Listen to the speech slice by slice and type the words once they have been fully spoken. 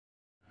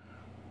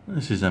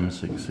This is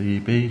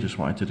M6EB. Just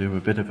wanted to do a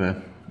bit of a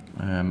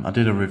I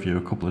did a review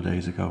a couple of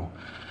days ago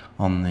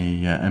on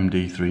the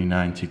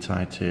MD390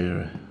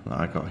 Tytera that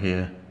I got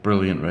here.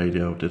 Brilliant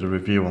radio. Did a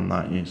review on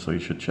that, so you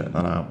should check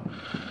that out.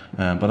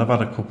 But I've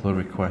had a couple of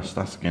requests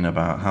asking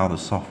about how the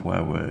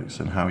software works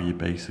and how you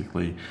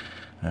basically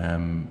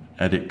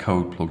edit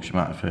code plugs. You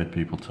might have heard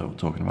people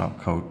talking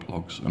about code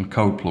plugs, and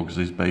code plugs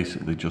is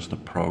basically just a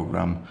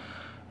program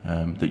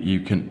that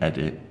you can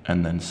edit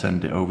and then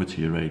send it over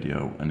to your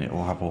radio, and it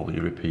will have all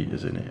your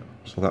repeaters in it.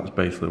 So that's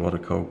basically what a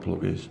code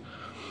plug is.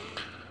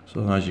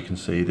 So as you can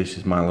see, this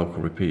is my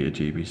local repeater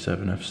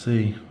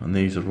GB7FC, and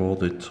these are all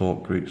the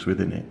talk groups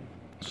within it.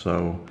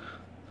 So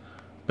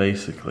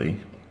basically,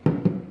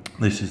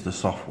 this is the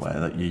software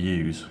that you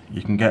use.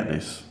 You can get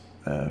this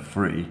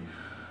free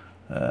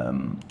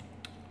on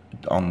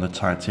the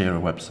Tytera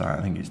website.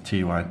 I think it's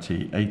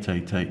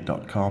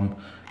tyt888.com.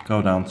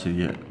 Go down to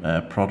your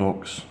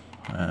products,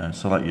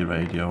 select your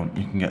radio, and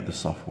you can get the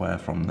software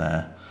from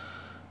there.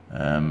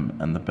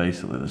 And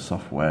basically the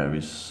software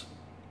is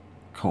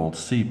called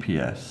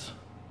CPS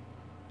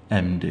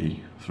MD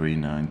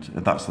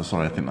 390.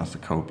 Sorry, I think that's the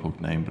code plug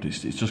name, but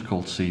it's just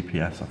called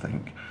CPS, I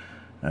think.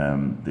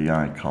 The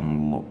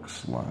icon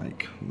looks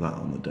like that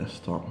on the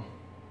desktop.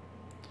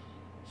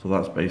 So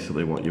that's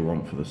basically what you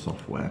want for the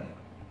software.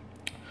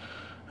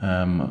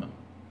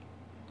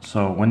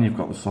 So when you've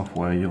got the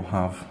software, you'll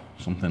have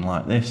something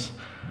like this.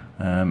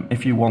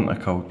 If you want a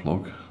code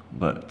plug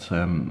that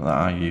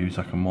I use,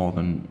 I can more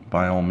than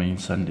by all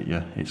means send it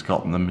you. It's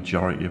got the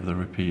majority of the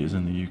repeaters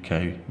in the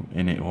UK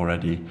in it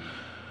already.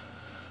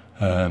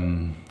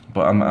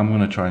 But I'm going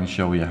to try and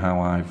show you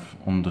how I've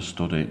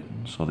understood it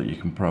so that you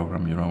can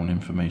program your own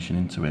information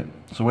into it.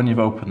 So when you've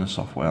opened the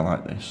software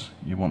like this,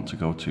 you want to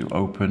go to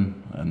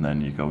open, and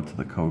then you go to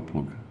the code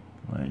plug.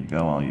 There you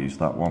go, I'll use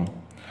that one.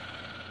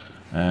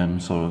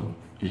 So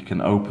you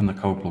can open the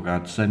code plug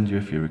I'd send you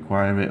if you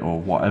require it,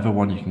 or whatever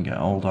one you can get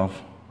hold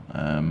of.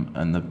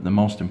 And the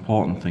most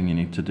important thing you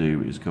need to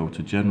do is go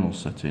to general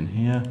setting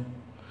here,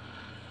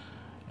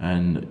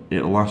 and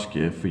it'll ask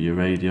you for your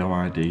radio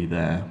ID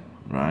there,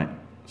 right?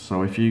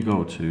 So if you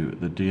go to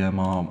the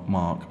DMR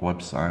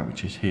website,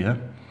 which is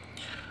here,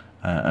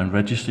 and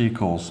register your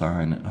call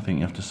sign, I think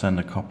you have to send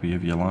a copy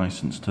of your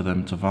license to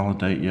them to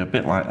validate you, a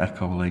bit like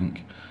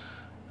Echolink,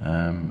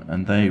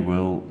 and they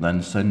will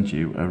then send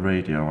you a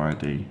radio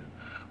ID.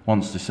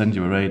 Once they send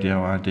you a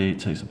radio ID, it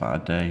takes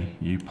about a day.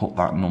 You put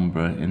that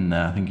number in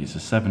there. I think it's a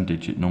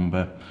 7-digit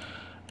number.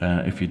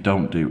 If you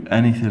don't do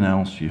anything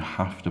else, you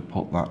have to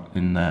put that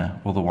in there.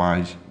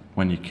 Otherwise,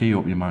 when you key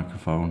up your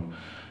microphone,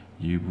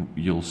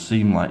 you'll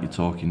seem like you're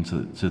talking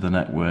to the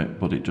network,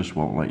 but it just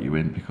won't let you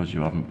in because you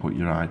haven't put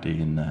your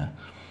ID in there.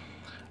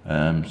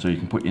 So you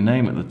can put your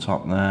name at the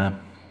top there,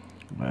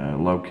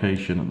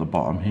 location at the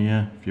bottom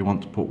here. If you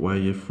want to put where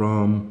you're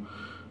from,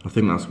 I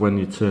think that's when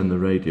you turn the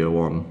radio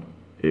on.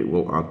 It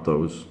will add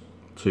those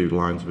 2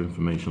 lines of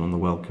information on the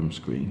welcome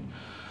screen.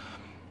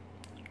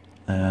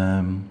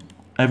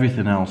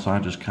 Everything else I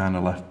just kind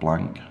of left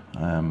blank.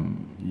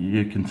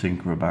 You can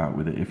tinker about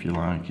with it if you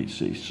like.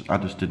 I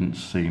just didn't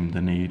see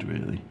the need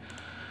really.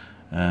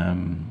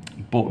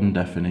 Button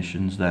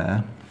definitions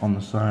there on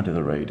the side of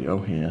the radio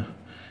here.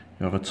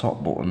 You have a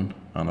top button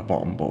and a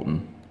bottom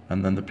button,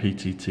 and then the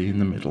PTT in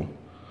the middle.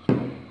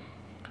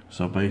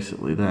 So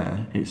basically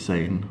there, it's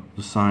saying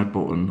the side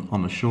button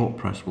on a short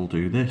press will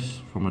do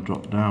this from a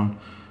drop down,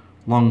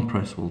 long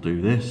press will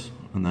do this,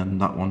 and then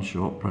that one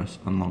short press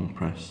and long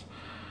press.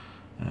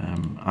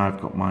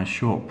 I've got my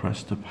short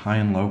press to high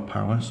and low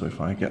power, so if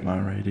I get my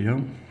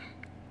radio,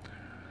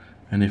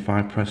 and if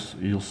I press,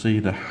 you'll see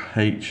the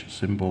H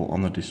symbol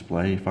on the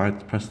display. If I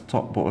press the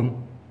top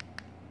button,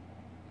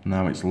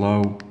 now it's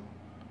low,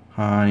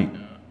 high,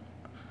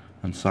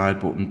 and side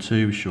button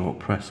 2, short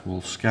press will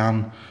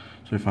scan.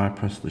 So if I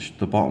press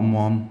the bottom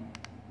one,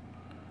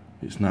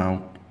 it's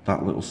now,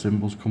 that little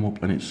symbol's come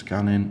up and it's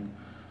scanning.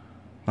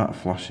 That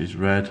flashes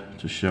red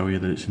to show you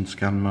that it's in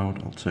scan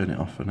mode. I'll turn it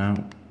off for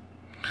now.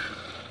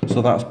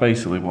 So that's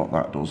basically what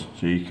that does.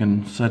 So you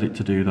can set it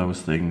to do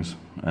those things,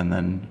 and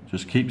then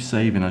just keep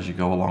saving as you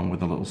go along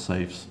with the little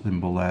save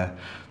symbol there.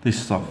 This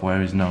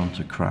software is known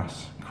to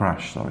crash.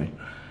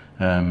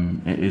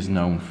 It is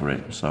known for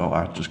it, so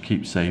I just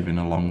keep saving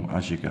along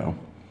as you go.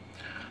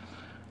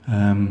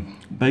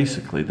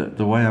 Basically,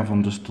 the way I've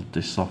understood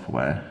this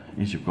software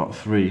is you've got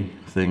 3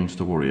 things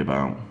to worry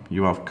about.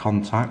 You have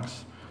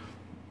contacts,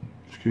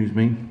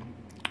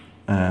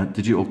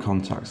 digital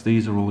contacts.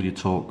 These are all your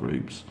talk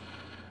groups.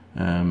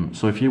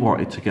 So if you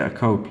wanted to get a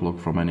code plug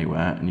from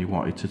anywhere and you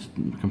wanted to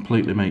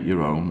completely make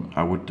your own,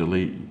 I would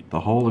delete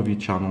the whole of your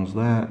channels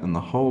there and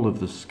the whole of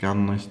the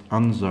scan list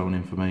and zone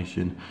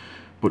information,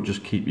 but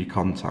just keep your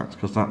contacts,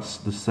 because that's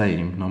the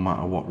same no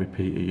matter what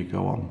repeater you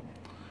go on.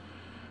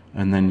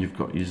 And then you've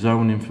got your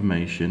zone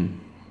information,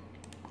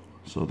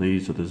 so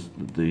these are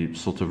the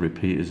sort of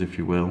repeaters, if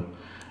you will,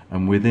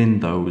 and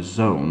within those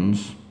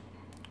zones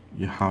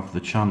you have the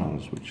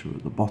channels, which are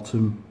at the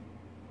bottom,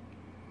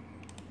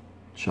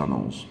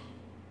 channels.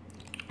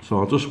 So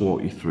I'll just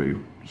walk you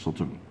through.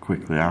 sort of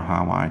quickly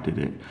how I did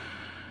it.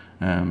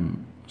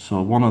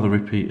 So one of the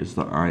repeaters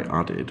that I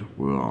added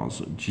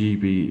was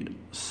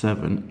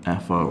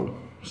GB7FO.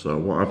 So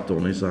what I've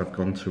done is I've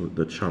gone to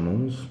the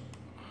channels.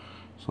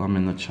 So I'm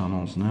in the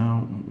channels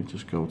now. Let me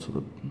just go to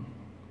the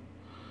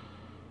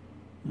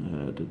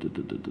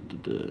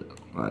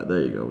right,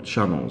 there you go,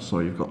 channels. So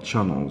you've got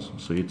channels,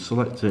 so you'd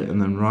select it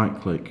and then right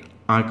click.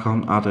 I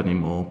can't add any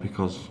more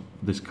because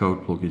this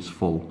code plug is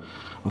full.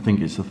 I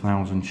think it's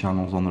 1,000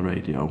 channels on the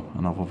radio,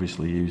 and I've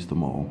obviously used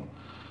them all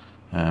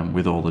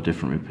with all the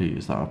different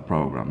repeaters that I've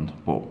programmed.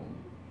 But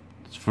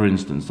for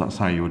instance, that's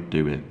how you would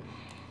do it.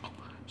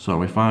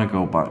 So if I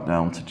go back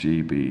down to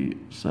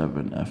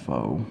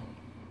GB7FO,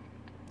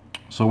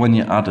 so when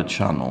you add a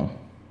channel,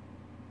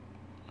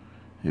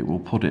 it will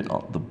put it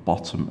at the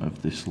bottom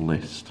of this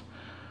list.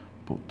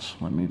 But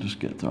let me just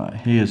get that.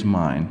 Here's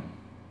mine.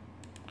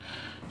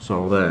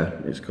 So there,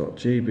 it's got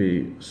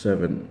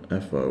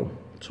GB7FO,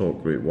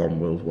 talk group 1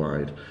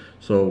 worldwide.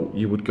 So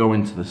you would go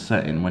into the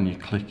setting when you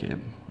click it,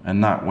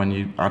 and that when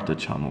you add the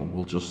channel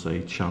will just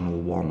say channel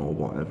 1 or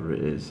whatever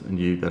it is, and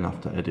you then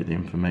have to edit the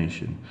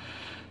information.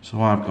 So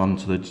I've gone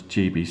to the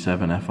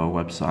GB7FO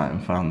website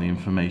and found the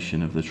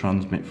information of the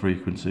transmit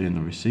frequency and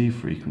the receive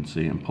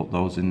frequency and put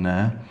those in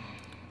there.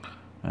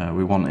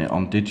 We want it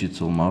on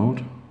digital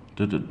mode.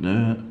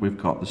 We've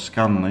got the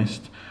scan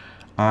list.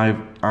 I've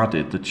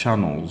added the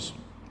channels.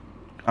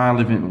 I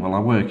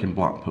work in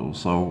Blackpool,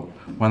 so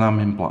when I'm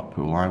in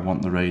Blackpool I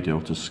want the radio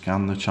to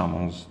scan the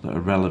channels that are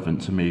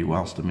relevant to me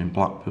whilst I'm in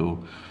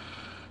Blackpool.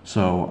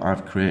 So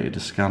I've created a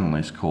scan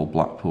list called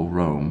Blackpool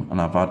Roam, and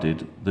I've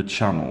added the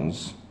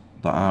channels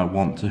that I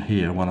want to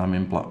hear when I'm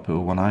in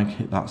Blackpool when I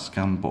hit that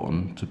scan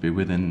button to be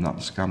within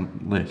that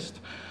scan list.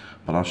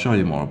 But I'll show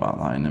you more about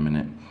that in a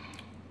minute.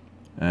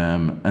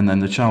 And then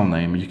the channel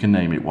name, you can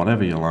name it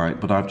whatever you like,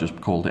 but I've just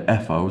called it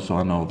FO, so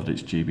I know that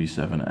it's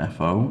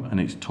GB7FO, and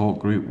it's talk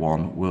group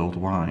 1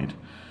 worldwide.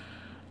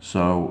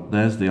 So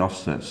there's the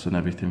offsets and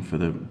everything for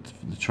the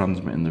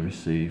transmit and the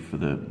receive for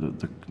the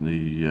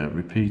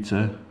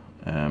repeater.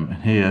 And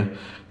here,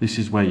 this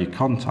is where your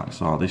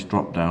contacts are. This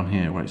drop down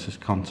here where it says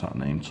contact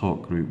name,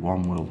 talk group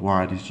 1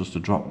 worldwide, is just a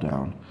drop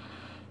down.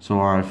 So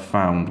I've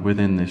found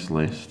within this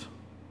list,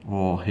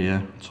 or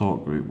here,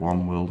 talk group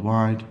 1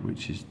 worldwide,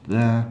 which is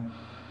there.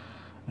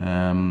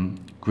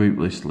 Group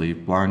list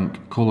leave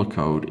blank, color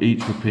code.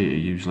 Each repeater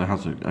usually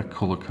has a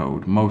color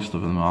code. Most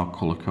of them are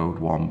color code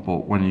 1,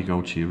 but when you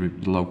go to your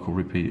local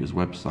repeater's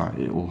website,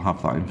 it will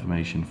have that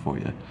information for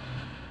you.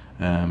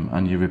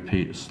 And your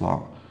repeater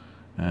slot.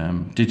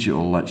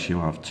 Digital lets you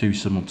have 2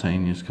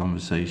 simultaneous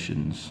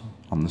conversations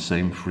on the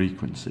same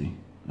frequency,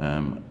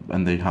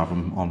 and they have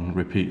them on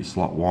repeater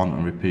slot 1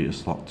 and repeater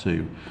slot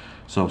 2.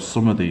 So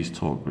some of these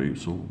talk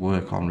groups will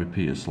work on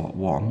repeater slot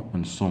 1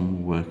 and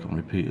some will work on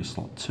repeater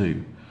slot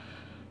 2.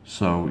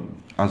 So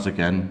as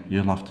again,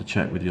 you'll have to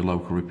check with your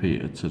local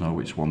repeater to know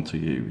which one to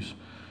use.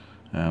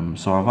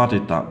 So I've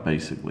added that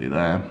basically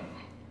there,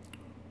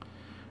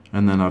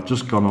 and then I've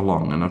just gone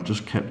along and I've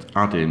just kept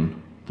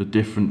adding the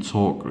different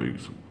talk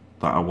groups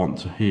that I want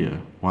to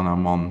hear when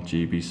I'm on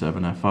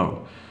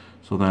GB7FO.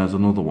 So there's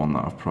another one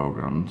that I've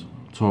programmed,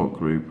 talk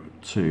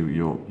group 2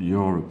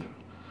 Europe,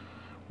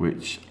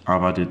 which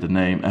I've added the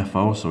name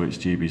FO, so it's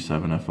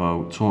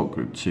GB7FO, talk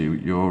group 2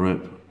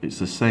 Europe. It's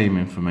the same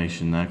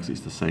information there because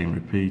it's the same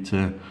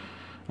repeater.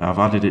 I've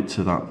added it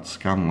to that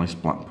scan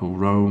list Blackpool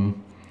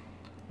Roam,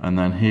 and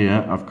then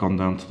here I've gone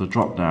down to the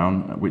drop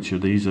down, which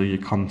these are your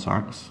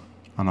contacts,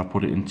 and I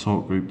put it in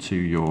talk group 2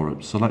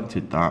 Europe,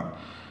 selected that.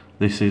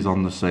 This is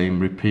on the same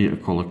repeater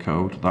color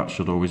code, that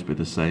should always be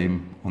the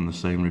same on the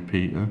same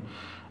repeater,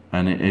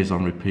 and it is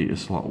on repeater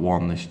slot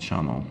 1 this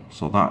channel,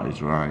 so that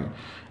is right.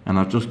 And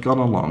I've just gone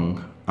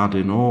along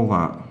adding all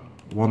that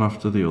one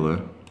after the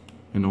other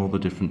in all the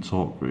different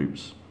talk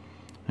groups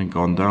and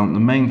gone down. The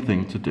main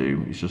thing to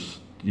do is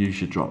just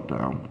use your drop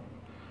down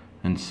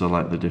and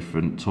select the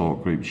different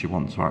talk groups you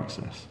want to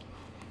access.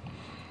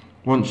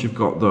 Once you've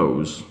got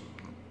those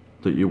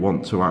that you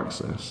want to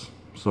access,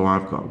 so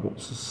I've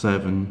got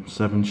seven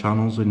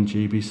channels in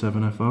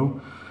GB7FO,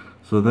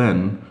 so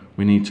then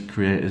we need to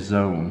create a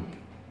zone.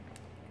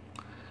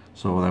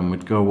 So then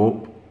we'd go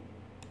up.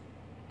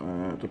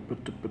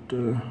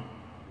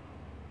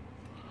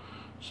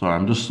 Sorry,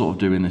 I'm just sort of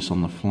doing this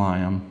on the fly.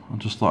 I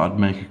just thought I'd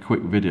make a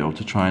quick video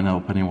to try and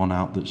help anyone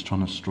out that's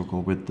trying to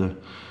struggle with the...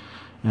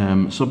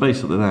 so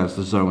basically there's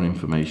the zone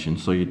information,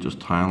 so you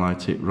just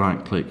highlight it,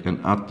 right click and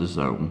add the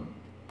zone.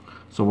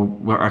 So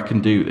I can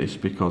do this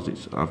because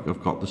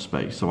I've got the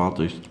space, so I'll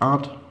just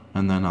add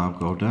and then I'll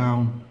go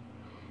down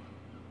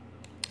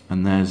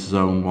and there's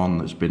zone 1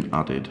 that's been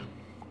added.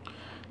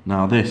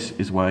 Now this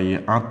is where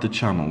you add the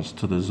channels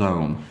to the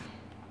zone.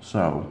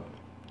 So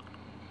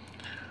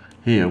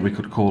here we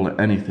could call it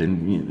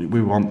anything.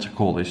 We want to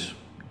call this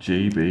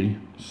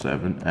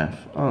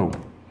GB7FO.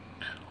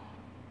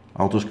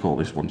 I'll just call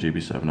this one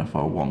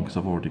GB7FO1 because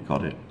I've already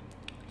got it.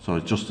 So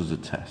it's just as a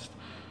test.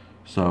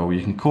 So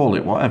you can call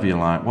it whatever you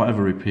like,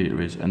 whatever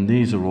repeater is, and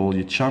these are all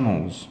your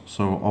channels.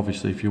 So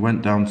obviously if you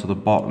went down to the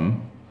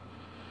bottom,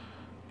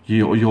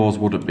 yours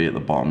wouldn't be at the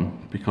bottom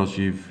because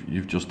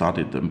you've just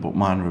added them, but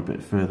mine are a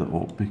bit further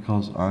up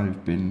because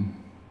I've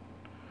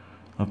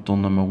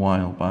done them a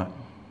while back.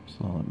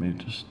 So let me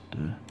just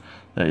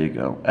there you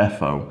go,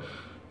 FO.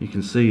 You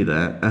can see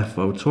there,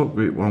 FO, Talk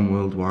Group 1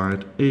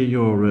 Worldwide, E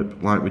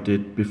Europe, like we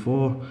did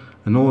before,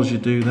 and all you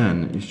do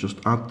then is just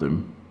add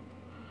them.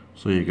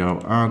 So you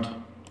go add,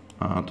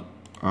 add,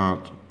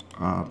 add,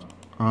 add,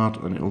 add,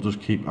 and it'll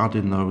just keep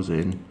adding those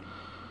in,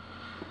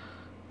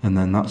 and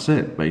then that's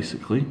it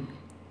basically.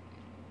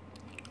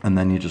 And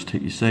then you just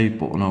hit your save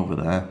button over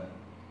there,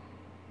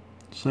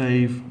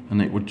 save,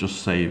 and it would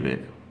just save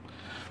it.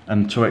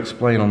 And to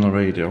explain on the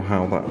radio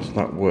how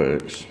that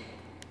works,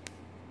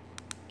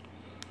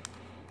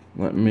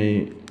 let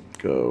me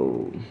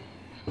go.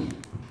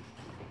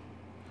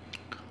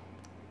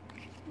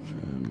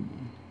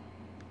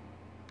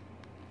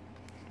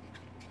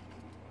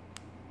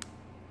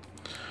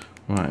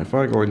 Right, if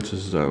I go into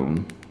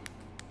zone,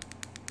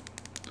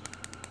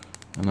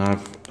 and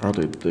I've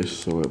added this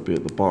so it'll be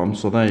at the bottom,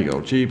 so there you go,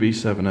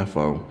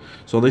 GB7FO.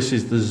 So this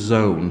is the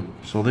zone,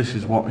 so this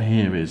is what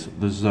here is,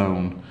 the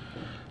zone.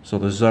 So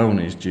the zone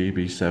is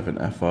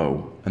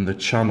GB7FO, and the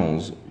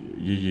channels,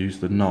 you use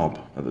the knob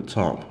at the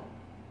top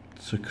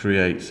to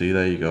create, see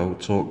there you go,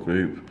 Talk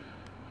Group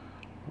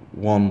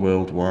 1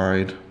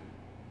 Worldwide,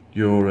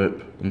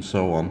 Europe, and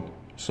so on.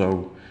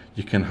 So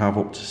you can have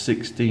up to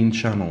 16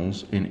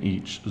 channels in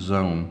each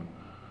zone.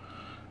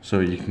 So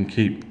you can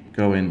keep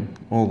going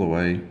all the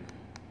way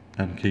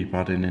and keep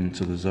adding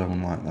into the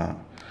zone like that.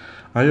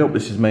 I hope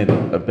this has made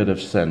a bit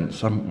of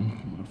sense.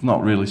 I've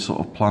not really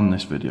sort of planned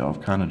this video,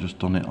 I've kind of just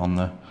done it on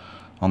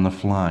the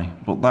fly.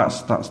 But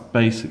that's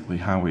basically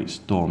how it's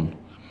done.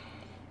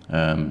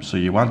 So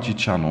you add your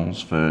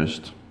channels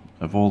first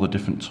of all the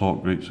different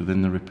talk groups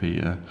within the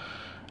repeater,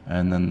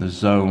 and then the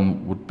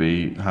zone would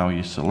be how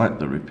you select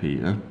the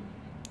repeater,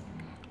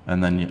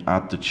 and then you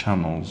add the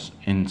channels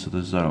into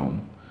the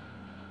zone,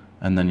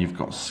 and then you've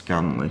got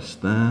scan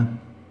list there.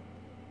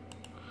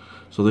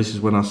 So this is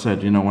when I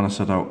said, you know, when I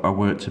said I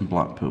worked in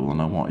Blackpool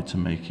and I wanted to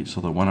make it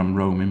so that when I'm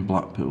roaming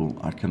Blackpool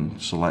I can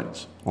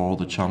select all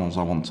the channels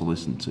I want to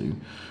listen to.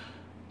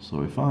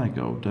 So if I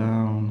go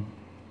down,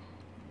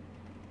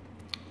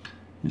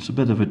 it's a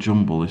bit of a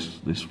jumble,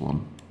 this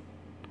one,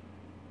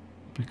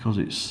 because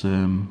it's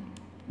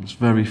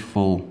very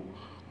full.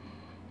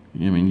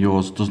 I mean,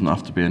 yours doesn't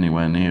have to be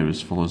anywhere near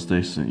as full as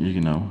this.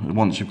 You know,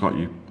 once you've got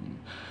your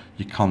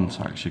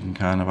contacts, you can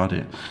kind of add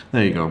it.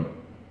 There you go,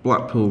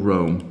 Blackpool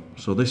Roam.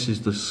 So this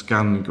is the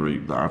scan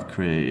group that I've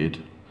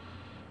created.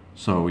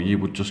 So you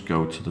would just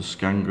go to the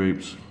scan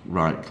groups,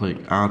 right click,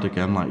 add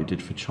again like you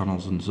did for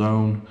channels and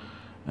zone,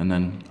 and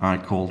then I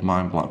called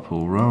mine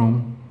Blackpool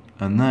Roam,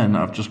 and then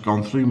I've just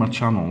gone through my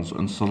channels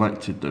and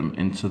selected them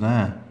into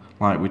there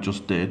like we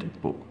just did.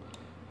 But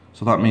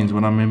so that means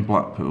when I'm in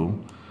Blackpool,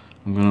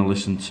 I'm going to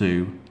listen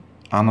to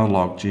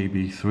analog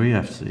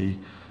GB3FC,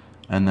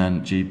 and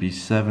then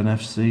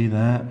GB7FC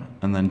there,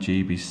 and then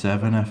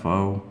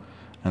GB7FO,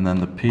 and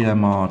then the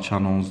PMR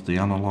channels, the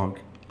analog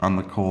and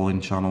the call-in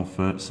channel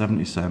for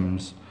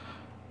 77s,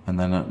 and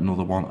then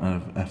another one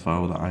of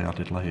FO that I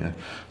added later.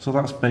 So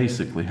that's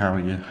basically how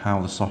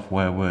the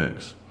software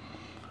works.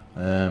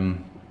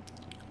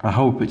 I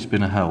hope it's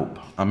been a help.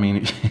 I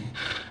mean,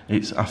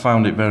 I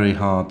found it very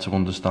hard to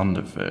understand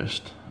at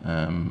first,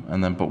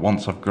 but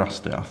once I've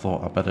grasped it, I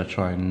thought I'd better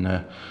try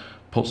and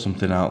put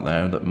something out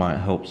there that might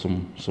help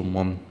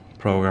someone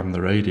program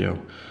the radio.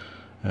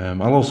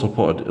 I'll also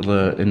put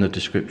in the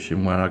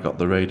description where I got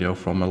the radio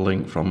from, a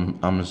link from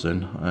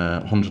Amazon.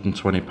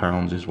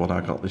 £120 is what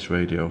I got this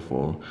radio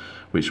for,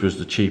 which was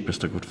the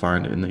cheapest I could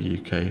find it in the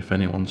UK, if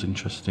anyone's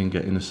interested in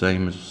getting the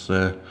same as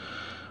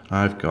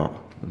I've got.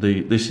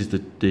 This is the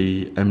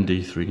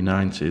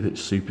MD390 that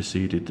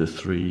superseded the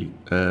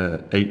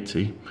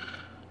 380.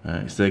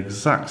 It's the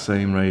exact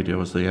same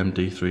radio as the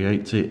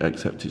MD380,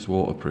 except it's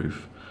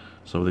waterproof.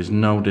 So there's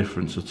no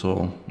difference at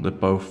all. They're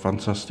both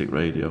fantastic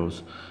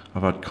radios.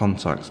 I've had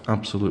contacts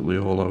absolutely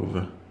all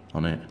over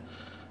on it,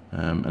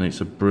 and it's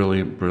a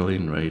brilliant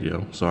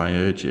radio. So I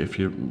urge you, if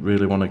you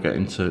really want to get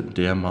into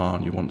DMR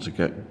and you want to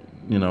get,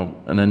 you know,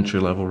 an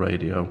entry-level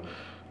radio,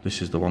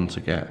 this is the one to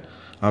get.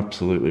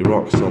 Absolutely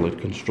rock solid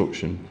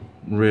construction,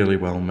 really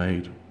well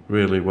made,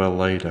 really well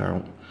laid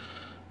out,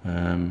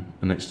 and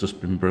it's just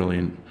been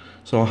brilliant.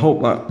 So I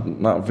hope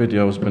that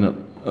video has been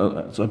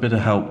a bit of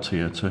help to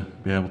you to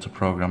be able to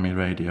program your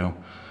radio.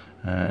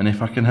 And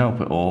if I can help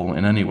at all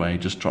in any way,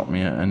 just drop me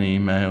an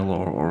email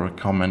or a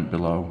comment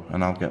below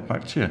and I'll get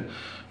back to you.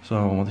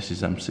 So this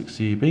is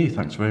M6CB,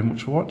 thanks very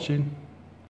much for watching.